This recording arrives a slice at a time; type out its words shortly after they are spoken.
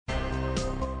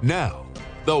Now,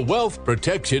 the Wealth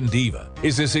Protection Diva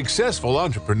is a successful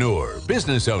entrepreneur,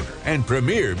 business owner, and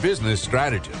premier business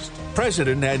strategist,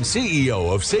 president and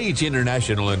CEO of Sage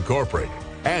International Incorporated,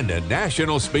 and a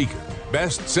national speaker,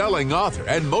 best-selling author,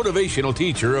 and motivational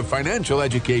teacher of financial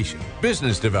education,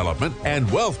 business development,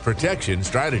 and wealth protection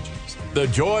strategies. The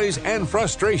joys and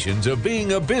frustrations of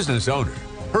being a business owner.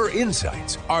 Her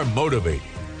insights are motivating.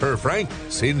 Her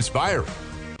frankness inspiring.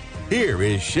 Here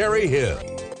is Sherry Hill.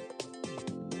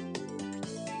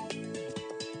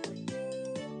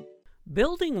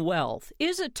 Building wealth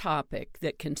is a topic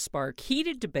that can spark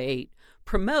heated debate,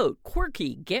 promote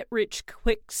quirky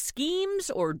get-rich-quick schemes,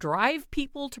 or drive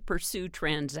people to pursue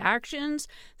transactions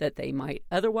that they might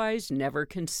otherwise never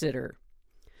consider.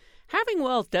 Having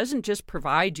wealth doesn't just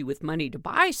provide you with money to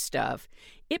buy stuff,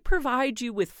 it provides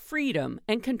you with freedom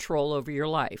and control over your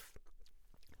life.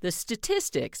 The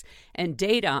statistics and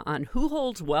data on who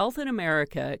holds wealth in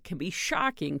America can be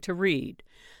shocking to read.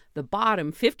 The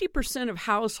bottom 50% of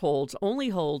households only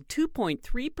hold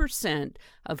 2.3%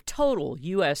 of total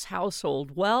U.S.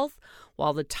 household wealth,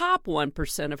 while the top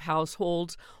 1% of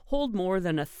households hold more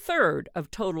than a third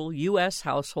of total U.S.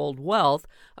 household wealth,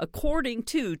 according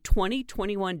to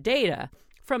 2021 data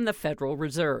from the Federal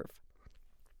Reserve.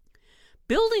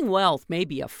 Building wealth may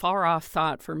be a far-off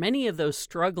thought for many of those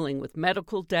struggling with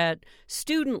medical debt,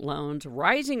 student loans,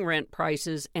 rising rent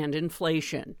prices, and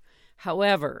inflation.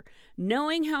 However,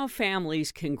 knowing how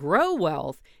families can grow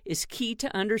wealth is key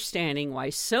to understanding why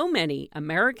so many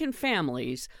American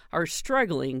families are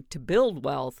struggling to build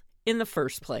wealth in the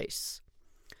first place.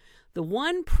 The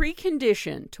one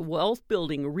precondition to wealth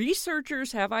building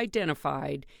researchers have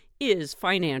identified is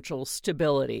financial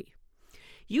stability.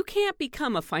 You can't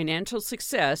become a financial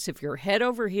success if you're head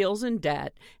over heels in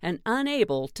debt and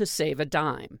unable to save a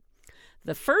dime.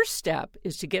 The first step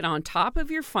is to get on top of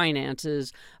your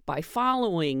finances by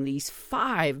following these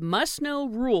 5 must-know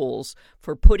rules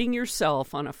for putting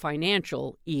yourself on a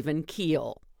financial even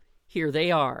keel. Here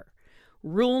they are.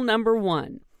 Rule number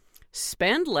 1,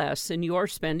 spend less than you are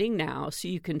spending now so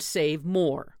you can save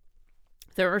more.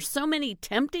 There are so many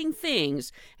tempting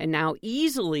things, and now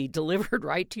easily delivered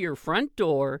right to your front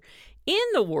door, in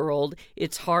the world,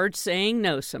 it's hard saying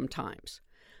no sometimes.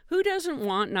 Who doesn't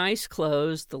want nice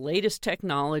clothes, the latest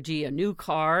technology, a new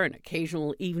car, an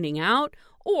occasional evening out,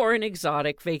 or an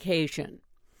exotic vacation?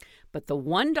 But the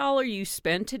 $1 you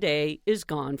spend today is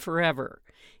gone forever.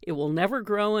 It will never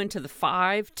grow into the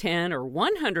 $5, $10, or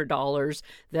 $100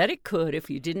 that it could if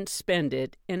you didn't spend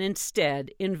it and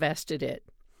instead invested it.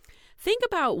 Think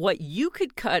about what you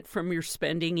could cut from your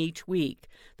spending each week,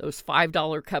 those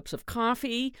 $5 cups of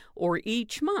coffee, or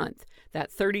each month,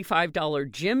 that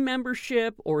 $35 gym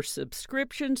membership or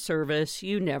subscription service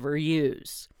you never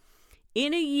use.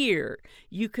 In a year,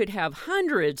 you could have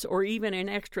hundreds or even an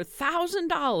extra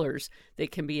 $1,000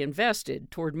 that can be invested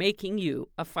toward making you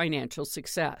a financial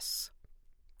success.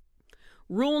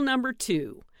 Rule number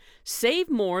 2, save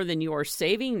more than you are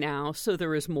saving now so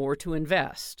there is more to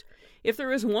invest. If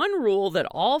there is one rule that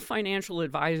all financial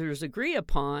advisors agree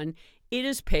upon, it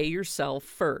is pay yourself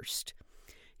first.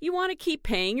 You want to keep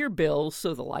paying your bills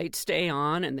so the lights stay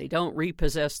on and they don't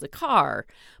repossess the car,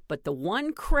 but the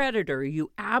one creditor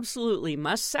you absolutely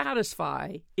must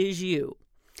satisfy is you.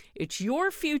 It's your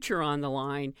future on the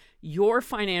line, your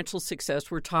financial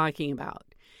success we're talking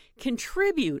about.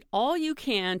 Contribute all you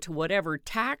can to whatever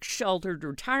tax-sheltered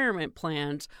retirement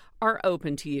plans are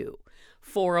open to you.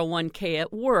 401k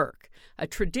at work, a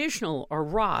traditional or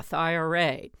Roth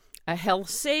IRA, a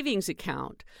health savings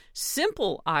account,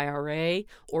 simple IRA,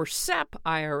 or SEP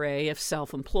IRA if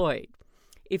self-employed.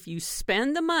 If you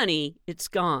spend the money, it's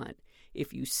gone.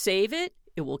 If you save it,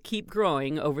 it will keep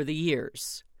growing over the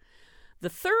years. The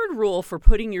third rule for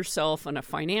putting yourself on a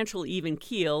financial even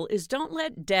keel is don't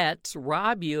let debts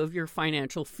rob you of your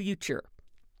financial future.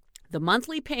 The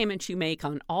monthly payments you make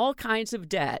on all kinds of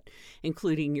debt,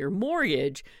 including your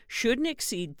mortgage, shouldn't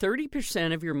exceed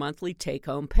 30% of your monthly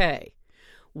take-home pay.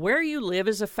 Where you live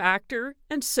is a factor,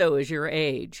 and so is your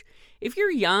age. If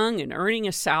you're young and earning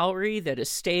a salary that is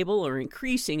stable or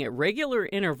increasing at regular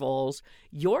intervals,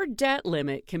 your debt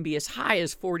limit can be as high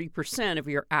as 40% of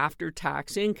your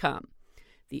after-tax income.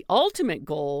 The ultimate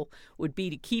goal would be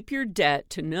to keep your debt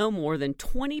to no more than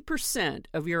 20%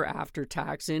 of your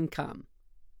after-tax income.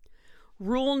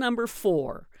 Rule number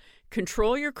 4,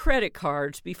 control your credit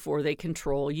cards before they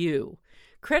control you.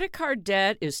 Credit card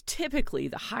debt is typically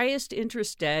the highest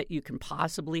interest debt you can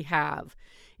possibly have.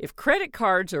 If credit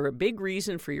cards are a big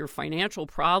reason for your financial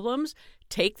problems,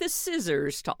 take the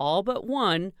scissors to all but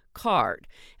one card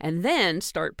and then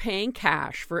start paying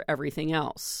cash for everything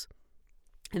else.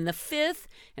 And the fifth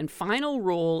and final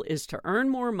rule is to earn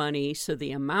more money so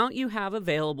the amount you have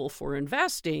available for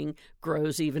investing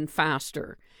grows even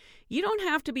faster. You don't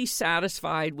have to be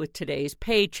satisfied with today's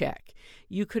paycheck.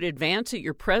 You could advance at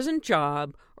your present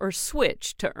job or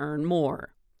switch to earn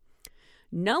more.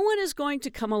 No one is going to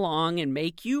come along and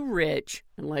make you rich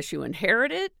unless you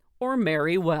inherit it or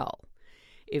marry well.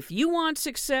 If you want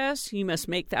success, you must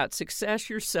make that success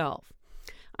yourself.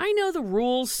 I know the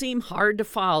rules seem hard to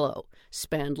follow.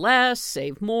 Spend less,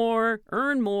 save more,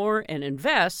 earn more, and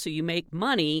invest so you make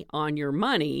money on your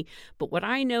money. But what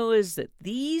I know is that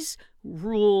these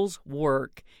rules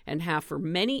work and have for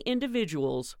many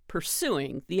individuals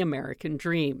pursuing the American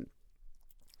dream.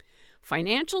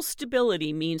 Financial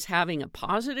stability means having a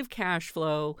positive cash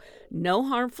flow, no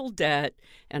harmful debt,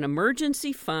 an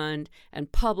emergency fund,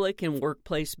 and public and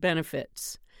workplace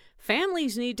benefits.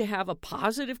 Families need to have a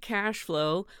positive cash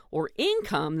flow or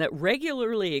income that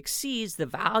regularly exceeds the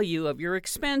value of your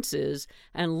expenses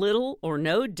and little or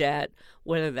no debt,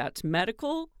 whether that's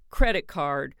medical, credit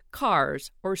card, cars,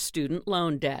 or student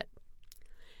loan debt.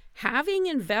 Having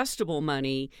investable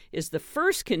money is the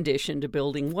first condition to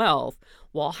building wealth,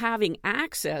 while having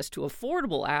access to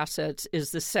affordable assets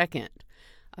is the second.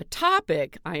 A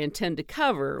topic I intend to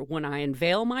cover when I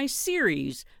unveil my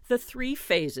series, The 3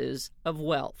 Phases of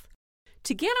Wealth.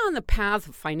 To get on the path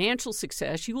of financial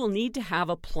success, you will need to have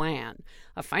a plan.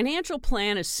 A financial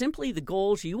plan is simply the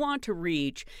goals you want to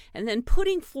reach and then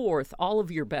putting forth all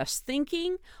of your best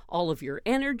thinking, all of your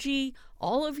energy,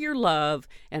 all of your love,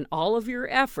 and all of your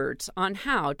efforts on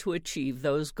how to achieve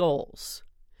those goals.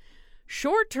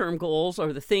 Short-term goals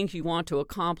are the things you want to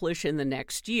accomplish in the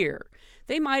next year.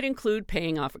 They might include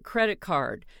paying off a credit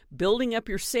card, building up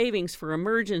your savings for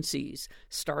emergencies,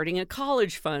 starting a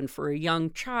college fund for a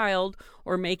young child,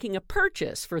 or making a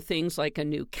purchase for things like a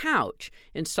new couch,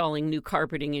 installing new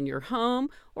carpeting in your home,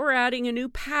 or adding a new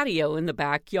patio in the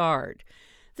backyard.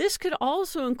 This could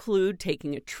also include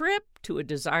taking a trip to a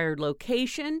desired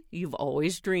location you've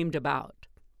always dreamed about.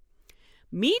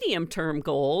 Medium-term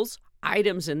goals,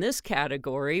 items in this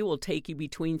category, will take you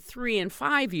between 3 and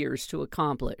 5 years to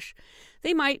accomplish.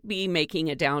 They might be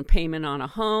making a down payment on a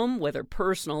home, whether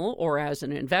personal or as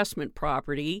an investment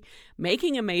property,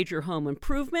 making a major home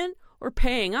improvement, or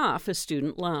paying off a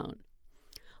student loan.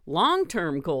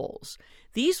 Long-term goals.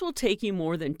 These will take you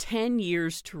more than 10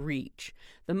 years to reach.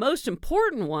 The most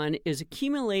important one is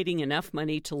accumulating enough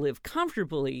money to live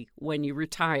comfortably when you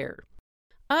retire.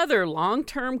 Other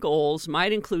long-term goals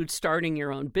might include starting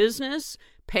your own business,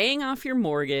 paying off your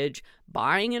mortgage,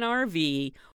 buying an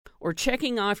RV, or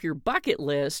checking off your bucket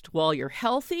list while you're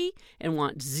healthy and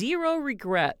want zero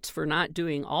regrets for not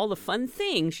doing all the fun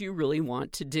things you really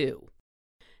want to do.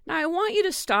 Now, I want you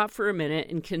to stop for a minute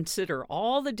and consider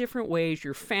all the different ways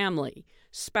your family,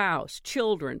 spouse,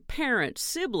 children, parents,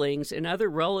 siblings, and other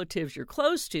relatives you're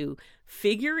close to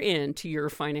figure into your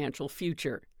financial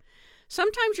future.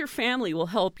 Sometimes your family will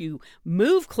help you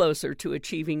move closer to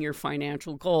achieving your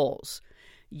financial goals.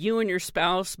 You and your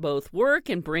spouse both work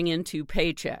and bring in 2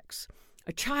 paychecks.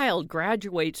 A child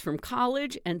graduates from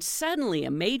college and suddenly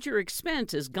a major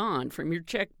expense is gone from your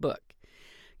checkbook.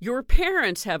 Your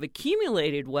parents have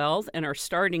accumulated wealth and are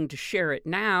starting to share it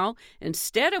now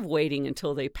instead of waiting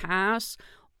until they pass,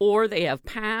 or they have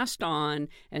passed on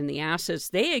and the assets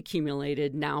they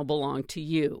accumulated now belong to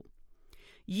you.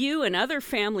 You and other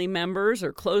family members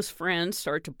or close friends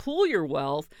start to pool your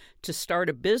wealth to start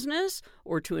a business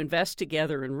or to invest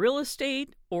together in real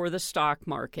estate or the stock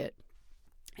market.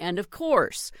 And of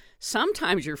course,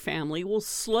 sometimes your family will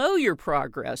slow your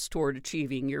progress toward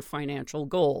achieving your financial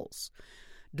goals.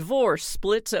 Divorce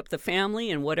splits up the family,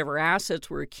 and whatever assets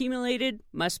were accumulated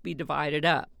must be divided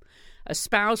up. A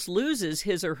spouse loses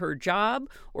his or her job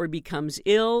or becomes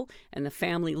ill, and the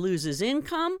family loses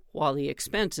income while the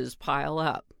expenses pile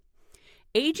up.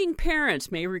 Aging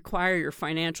parents may require your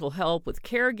financial help with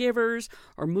caregivers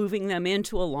or moving them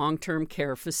into a long-term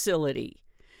care facility.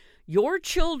 Your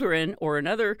children or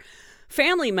another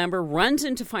family member runs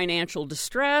into financial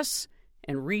distress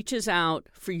and reaches out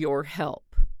for your help.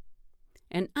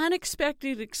 An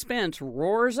unexpected expense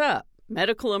roars up.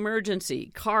 Medical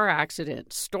emergency, car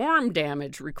accident, storm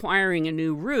damage requiring a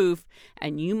new roof,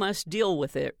 and you must deal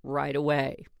with it right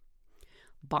away.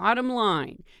 Bottom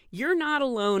line, you're not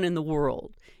alone in the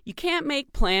world. You can't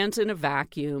make plans in a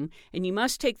vacuum, and you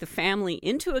must take the family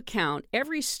into account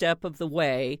every step of the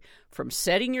way, from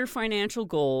setting your financial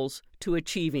goals to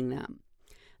achieving them.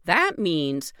 That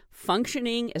means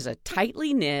functioning as a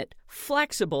tightly knit,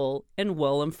 flexible, and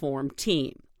well-informed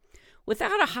team.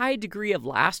 Without a high degree of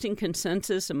lasting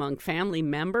consensus among family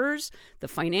members, the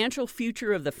financial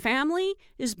future of the family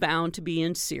is bound to be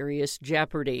in serious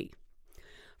jeopardy.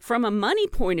 From a money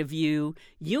point of view,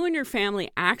 you and your family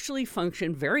actually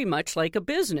function very much like a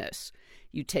business.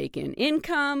 You take in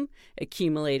income,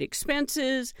 accumulate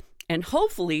expenses, and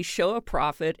hopefully show a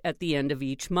profit at the end of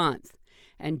each month.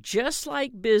 And just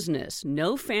like business,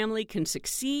 no family can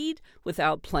succeed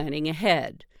without planning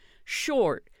ahead.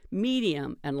 Short,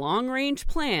 medium, and long-range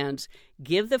plans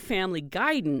give the family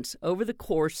guidance over the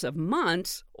course of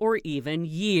months or even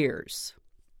years.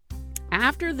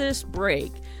 After this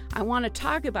break, I want to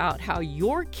talk about how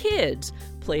your kids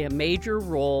play a major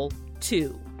role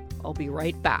too. I'll be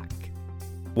right back.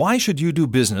 Why should you do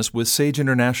business with Sage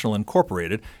International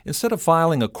Incorporated instead of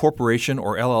filing a corporation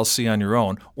or LLC on your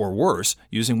own, or worse,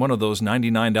 using one of those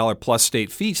 $99 plus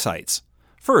state fee sites?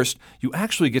 First, you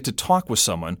actually get to talk with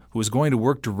someone who is going to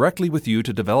work directly with you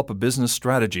to develop a business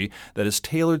strategy that is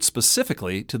tailored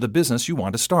specifically to the business you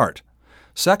want to start.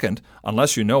 Second,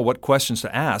 unless you know what questions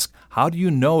to ask, how do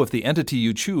you know if the entity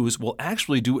you choose will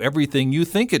actually do everything you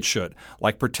think it should,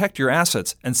 like protect your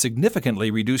assets and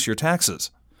significantly reduce your taxes?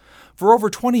 For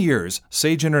over 20 years,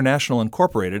 Sage International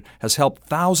Incorporated has helped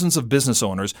thousands of business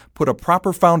owners put a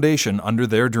proper foundation under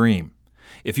their dream.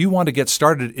 If you want to get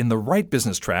started in the right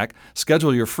business track,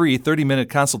 schedule your free 30-minute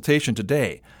consultation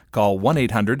today. Call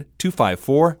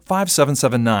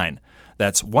 1-800-254-5779.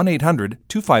 That's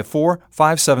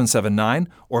 1-800-254-5779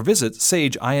 or visit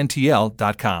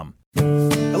sageintl.com.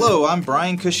 Hello, I'm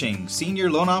Brian Cushing, Senior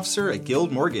Loan Officer at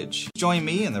Guild Mortgage. Join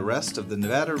me and the rest of the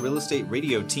Nevada Real Estate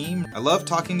Radio team. I love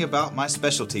talking about my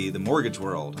specialty, the mortgage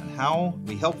world, and how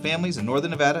we help families in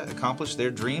Northern Nevada accomplish their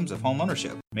dreams of home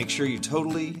ownership. Make sure you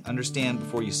totally understand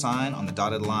before you sign on the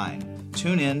dotted line.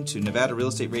 Tune in to Nevada Real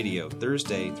Estate Radio,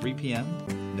 Thursday, 3 p.m.,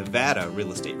 Nevada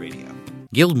Real Estate Radio.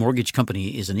 Guild Mortgage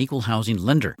Company is an equal housing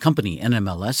lender. Company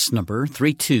NMLS number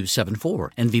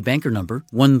 3274. NV Banker number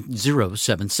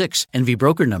 1076. NV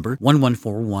Broker number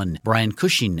 1141. Brian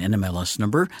Cushing NMLS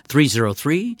number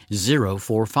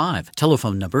 303045.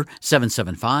 Telephone number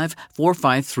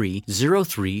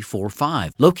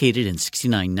 775-453-0345. Located in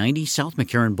 6990 South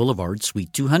McCarran Boulevard,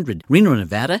 Suite 200, Reno,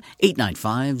 Nevada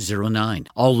 89509.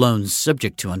 All loans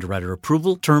subject to underwriter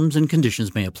approval. Terms and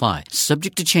conditions may apply.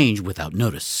 Subject to change without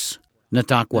notice.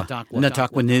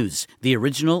 Nataqua News, the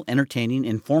original, entertaining,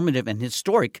 informative, and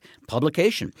historic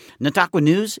publication. Nataqua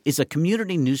News is a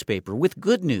community newspaper with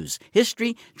good news,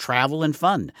 history, travel, and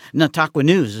fun. Nataqua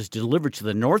News is delivered to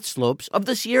the north slopes of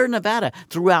the Sierra Nevada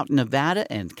throughout Nevada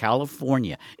and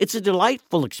California. It's a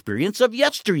delightful experience of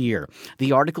yesteryear.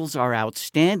 The articles are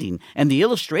outstanding, and the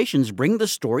illustrations bring the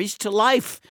stories to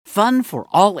life. Fun for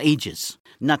all ages.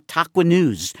 Nataqua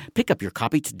News. Pick up your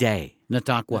copy today.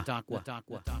 Nataqua.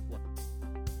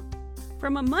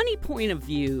 From a money point of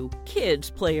view, kids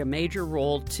play a major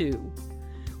role too.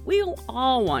 We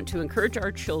all want to encourage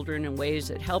our children in ways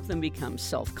that help them become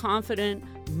self-confident,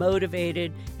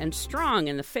 motivated, and strong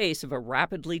in the face of a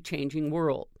rapidly changing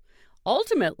world.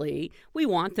 Ultimately, we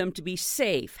want them to be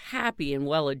safe, happy, and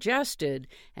well-adjusted,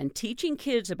 and teaching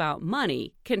kids about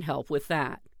money can help with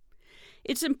that.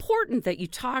 It's important that you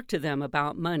talk to them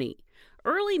about money.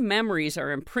 Early memories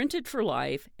are imprinted for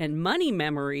life, and money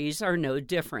memories are no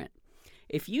different.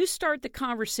 If you start the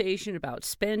conversation about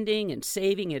spending and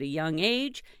saving at a young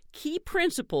age, key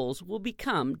principles will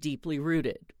become deeply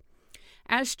rooted.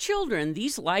 As children,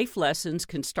 these life lessons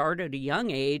can start at a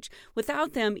young age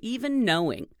without them even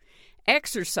knowing.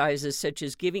 Exercises such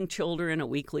as giving children a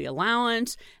weekly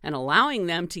allowance and allowing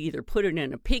them to either put it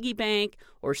in a piggy bank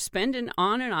or spend it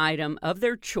on an item of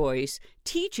their choice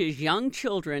teaches young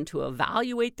children to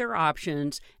evaluate their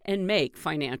options and make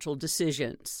financial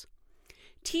decisions.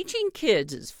 Teaching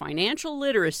kids financial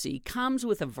literacy comes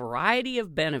with a variety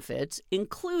of benefits,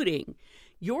 including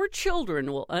your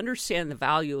children will understand the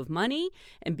value of money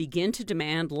and begin to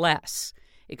demand less.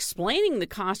 Explaining the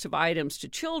cost of items to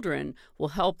children will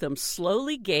help them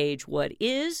slowly gauge what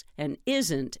is and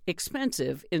isn't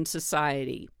expensive in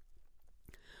society.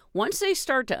 Once they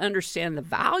start to understand the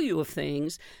value of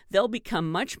things, they'll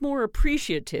become much more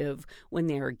appreciative when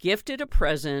they are gifted a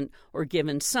present or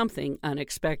given something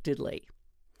unexpectedly.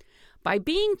 By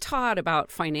being taught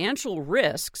about financial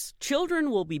risks, children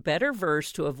will be better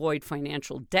versed to avoid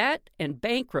financial debt and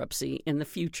bankruptcy in the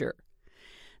future.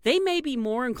 They may be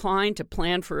more inclined to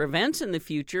plan for events in the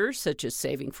future, such as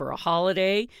saving for a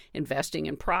holiday, investing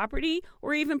in property,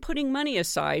 or even putting money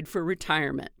aside for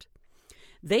retirement.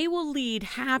 They will lead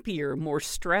happier, more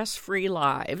stress-free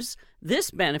lives.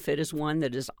 This benefit is one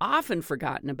that is often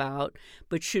forgotten about,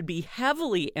 but should be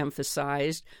heavily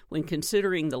emphasized when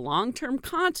considering the long-term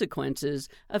consequences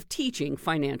of teaching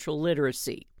financial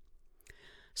literacy.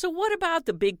 So what about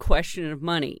the big question of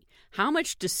money? How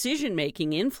much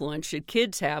decision-making influence should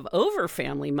kids have over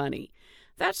family money?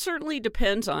 That certainly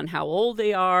depends on how old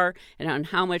they are and on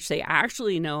how much they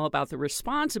actually know about the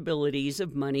responsibilities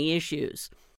of money issues.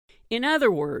 In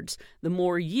other words, the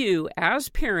more you, as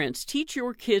parents, teach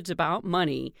your kids about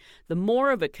money, the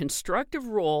more of a constructive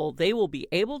role they will be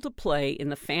able to play in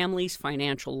the family's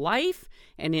financial life,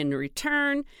 and in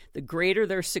return, the greater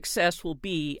their success will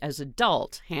be as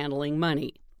adults handling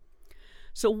money.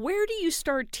 So where do you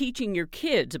start teaching your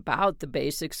kids about the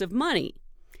basics of money?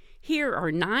 Here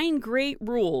are 9 great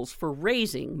rules for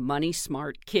raising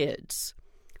money-smart kids.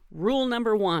 Rule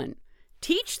number 1.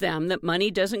 Teach them that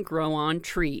money doesn't grow on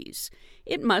trees.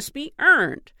 It must be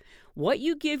earned. What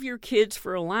you give your kids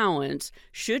for allowance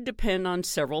should depend on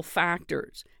several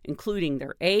factors, including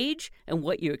their age and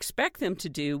what you expect them to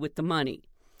do with the money.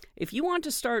 If you want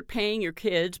to start paying your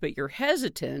kids but you're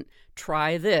hesitant,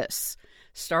 try this.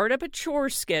 Start up a chore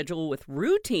schedule with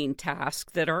routine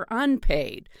tasks that are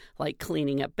unpaid, like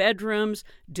cleaning up bedrooms,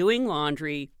 doing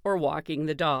laundry, or walking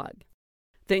the dog.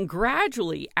 Then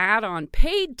gradually add on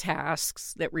paid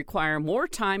tasks that require more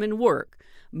time and work,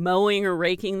 mowing or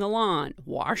raking the lawn,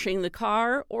 washing the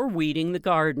car, or weeding the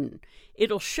garden.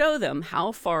 It'll show them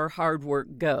how far hard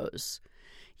work goes.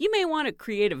 You may want to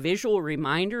create a visual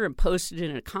reminder and post it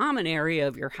in a common area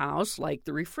of your house, like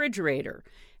the refrigerator.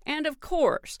 And of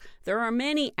course, there are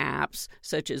many apps,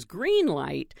 such as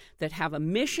Greenlight, that have a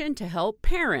mission to help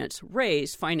parents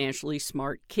raise financially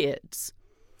smart kids.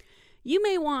 You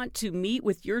may want to meet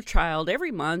with your child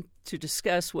every month to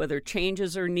discuss whether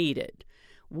changes are needed.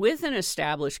 With an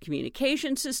established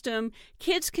communication system,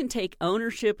 kids can take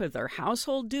ownership of their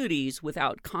household duties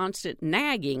without constant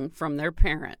nagging from their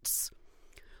parents.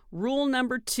 Rule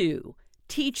number 2,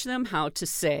 teach them how to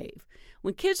save.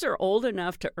 When kids are old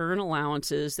enough to earn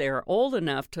allowances, they are old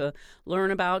enough to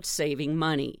learn about saving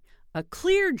money. A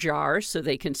clear jar, so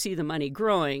they can see the money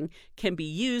growing, can be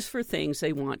used for things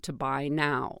they want to buy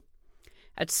now.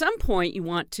 At some point, you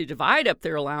want to divide up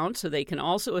their allowance so they can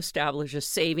also establish a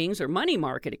savings or money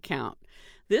market account.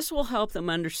 This will help them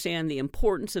understand the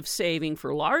importance of saving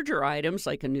for larger items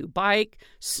like a new bike,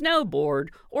 snowboard,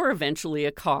 or eventually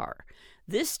a car.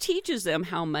 This teaches them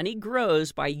how money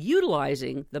grows by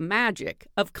utilizing the magic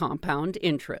of compound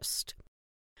interest.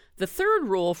 The third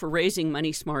rule for raising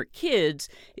money-smart kids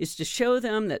is to show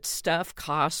them that stuff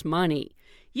costs money.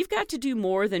 You've got to do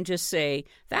more than just say,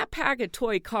 that pack of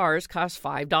toy cars costs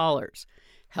 $5.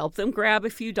 Help them grab a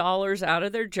few dollars out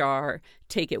of their jar,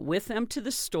 take it with them to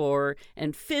the store,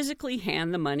 and physically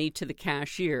hand the money to the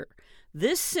cashier.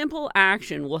 This simple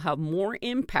action will have more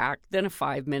impact than a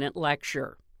 5-minute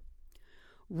lecture.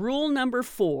 Rule number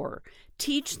 4,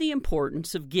 teach the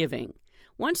importance of giving.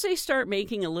 Once they start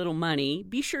making a little money,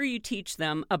 be sure you teach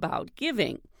them about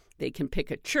giving. They can pick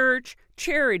a church,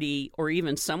 charity, or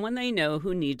even someone they know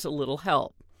who needs a little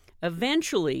help.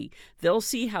 Eventually, they'll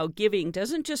see how giving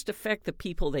doesn't just affect the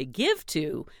people they give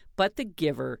to, but the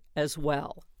giver as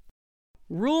well.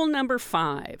 Rule number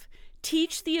 5,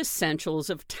 teach the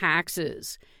essentials of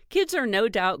taxes. Kids are no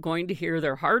doubt going to hear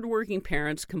their hardworking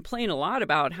parents complain a lot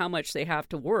about how much they have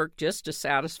to work just to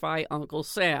satisfy Uncle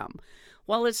Sam.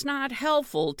 While it's not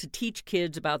helpful to teach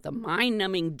kids about the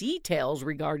mind-numbing details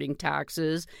regarding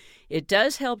taxes, it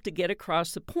does help to get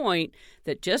across the point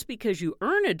that just because you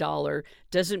earn $1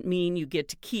 doesn't mean you get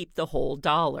to keep the whole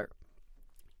dollar.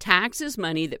 Tax is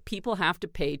money that people have to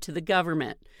pay to the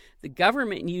government. The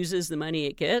government uses the money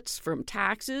it gets from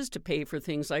taxes to pay for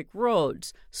things like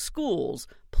roads, schools,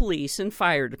 police, and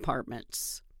fire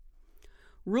departments.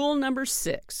 Rule number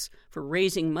 6 for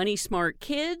raising money-smart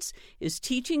kids is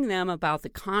teaching them about the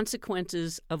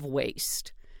consequences of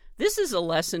waste. This is a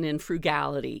lesson in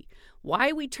frugality,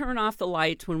 why we turn off the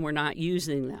lights when we're not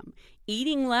using them,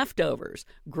 eating leftovers,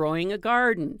 growing a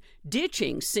garden,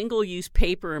 ditching single-use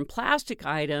paper and plastic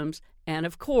items, and,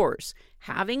 of course,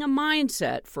 having a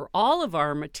mindset for all of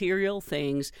our material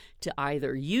things to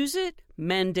either use it,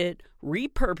 mend it,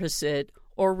 repurpose it,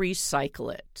 or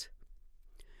recycle it.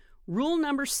 Rule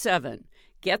number 7,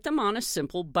 get them on a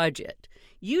simple budget.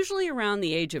 Usually around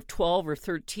the age of 12 or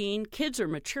 13, kids are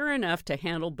mature enough to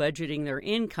handle budgeting their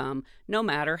income, no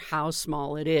matter how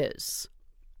small it is.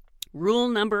 Rule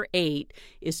number 8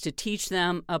 is to teach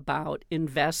them about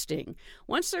investing.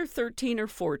 Once they're 13 or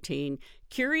 14,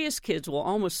 curious kids will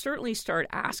almost certainly start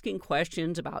asking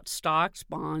questions about stocks,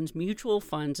 bonds, mutual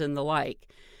funds, and the like.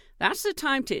 That's the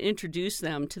time to introduce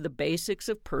them to the basics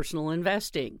of personal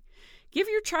investing. Give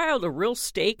your child a real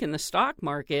stake in the stock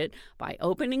market by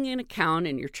opening an account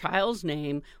in your child's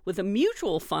name with a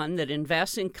mutual fund that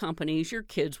invests in companies your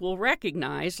kids will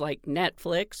recognize, like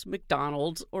Netflix,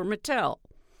 McDonald's, or Mattel.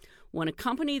 When a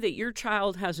company that your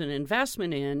child has an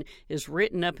investment in is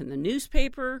written up in the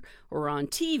newspaper or on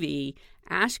TV,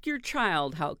 ask your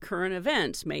child how current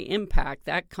events may impact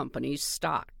that company's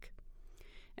stock.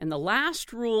 And the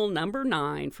last rule, number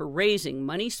 9, for raising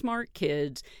money-smart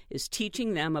kids is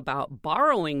teaching them about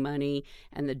borrowing money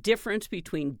and the difference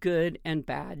between good and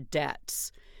bad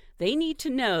debts. They need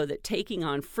to know that taking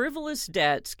on frivolous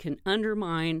debts can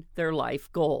undermine their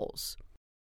life goals.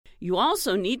 You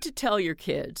also need to tell your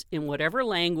kids, in whatever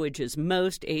language is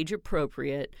most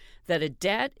age-appropriate, that a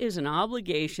debt is an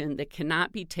obligation that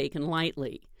cannot be taken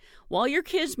lightly. While your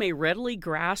kids may readily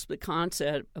grasp the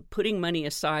concept of putting money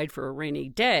aside for a rainy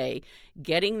day,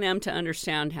 getting them to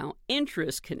understand how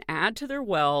interest can add to their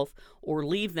wealth or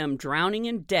leave them drowning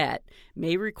in debt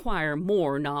may require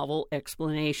more novel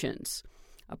explanations.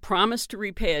 A promise to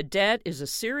repay a debt is a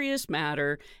serious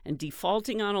matter, and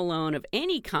defaulting on a loan of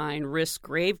any kind risks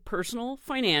grave personal,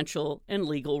 financial, and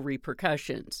legal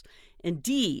repercussions.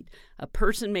 Indeed, a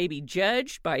person may be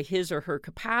judged by his or her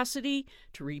capacity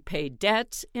to repay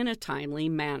debts in a timely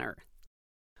manner.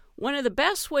 One of the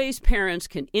best ways parents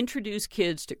can introduce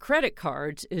kids to credit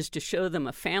cards is to show them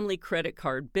a family credit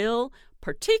card bill,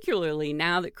 particularly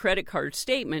now that credit card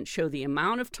statements show the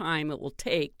amount of time it will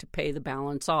take to pay the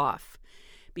balance off.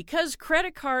 Because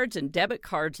credit cards and debit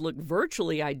cards look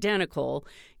virtually identical,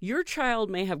 your child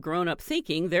may have grown up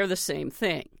thinking they're the same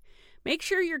thing. Make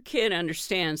sure your kid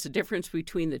understands the difference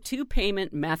between the two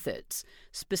payment methods.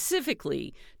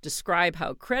 Specifically, describe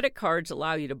how credit cards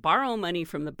allow you to borrow money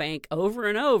from the bank over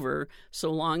and over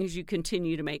so long as you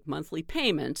continue to make monthly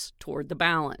payments toward the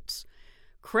balance.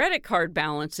 Credit card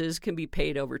balances can be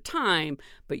paid over time,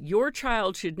 but your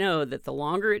child should know that the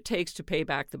longer it takes to pay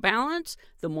back the balance,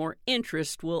 the more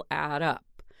interest will add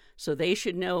up. So they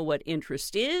should know what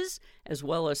interest is, as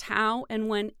well as how and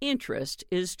when interest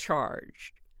is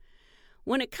charged.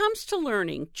 When it comes to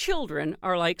learning, children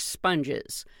are like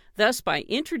sponges. Thus, by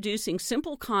introducing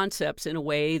simple concepts in a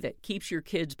way that keeps your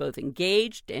kids both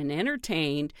engaged and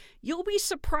entertained, you'll be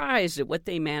surprised at what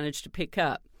they manage to pick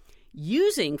up.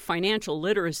 Using financial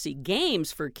literacy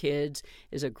games for kids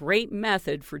is a great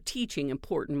method for teaching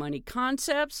important money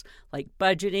concepts like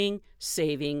budgeting,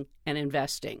 saving, and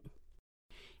investing.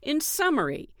 In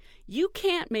summary, you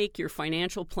can't make your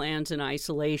financial plans in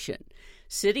isolation.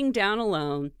 Sitting down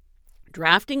alone,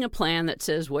 drafting a plan that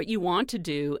says what you want to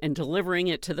do, and delivering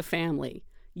it to the family.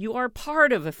 You are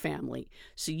part of a family,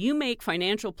 so you make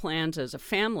financial plans as a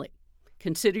family.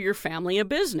 Consider your family a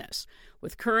business,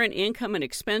 with current income and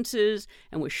expenses,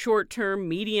 and with short-term,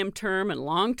 medium-term, and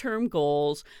long-term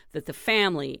goals that the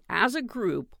family, as a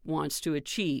group, wants to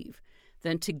achieve.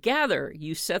 Then together,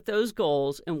 you set those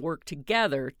goals and work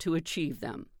together to achieve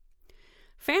them.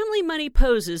 Family money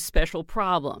poses special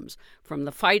problems, from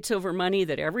the fights over money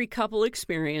that every couple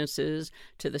experiences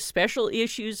to the special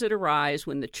issues that arise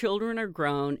when the children are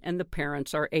grown and the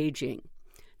parents are aging.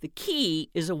 The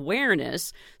key is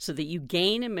awareness so that you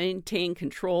gain and maintain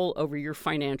control over your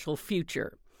financial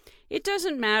future. It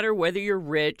doesn't matter whether you're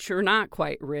rich or not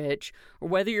quite rich, or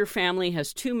whether your family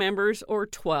has 2 members or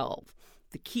 12.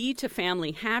 The key to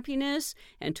family happiness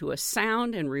and to a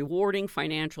sound and rewarding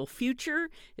financial future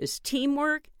is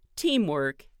teamwork,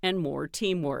 teamwork, and more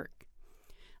teamwork.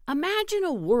 Imagine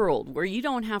a world where you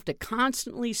don't have to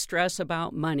constantly stress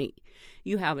about money.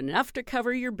 You have enough to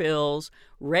cover your bills,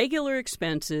 regular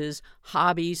expenses,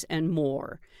 hobbies, and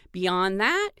more. Beyond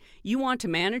that, you want to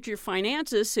manage your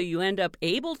finances so you end up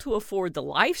able to afford the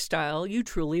lifestyle you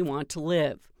truly want to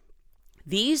live.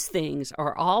 These things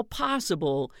are all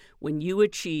possible when you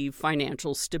achieve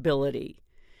financial stability.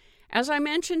 As I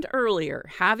mentioned earlier,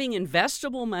 having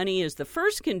investable money is the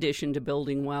first condition to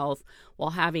building wealth,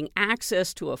 while having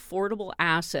access to affordable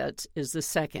assets is the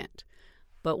second.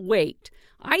 But wait,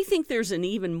 I think there's an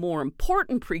even more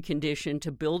important precondition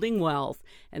to building wealth,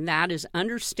 and that is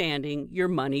understanding your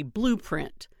money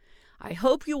blueprint. I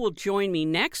hope you will join me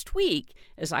next week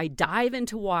as I dive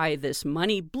into why this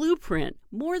money blueprint,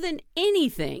 more than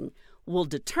anything, will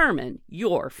determine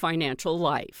your financial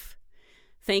life.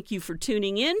 Thank you for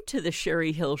tuning in to The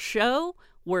Sherry Hill Show,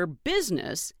 where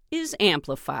business is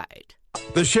amplified.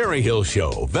 The Sherry Hill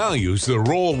Show values the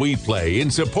role we play in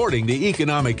supporting the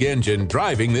economic engine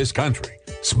driving this country,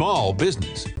 small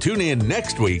business. Tune in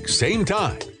next week, same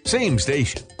time, same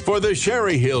station, for The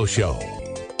Sherry Hill Show.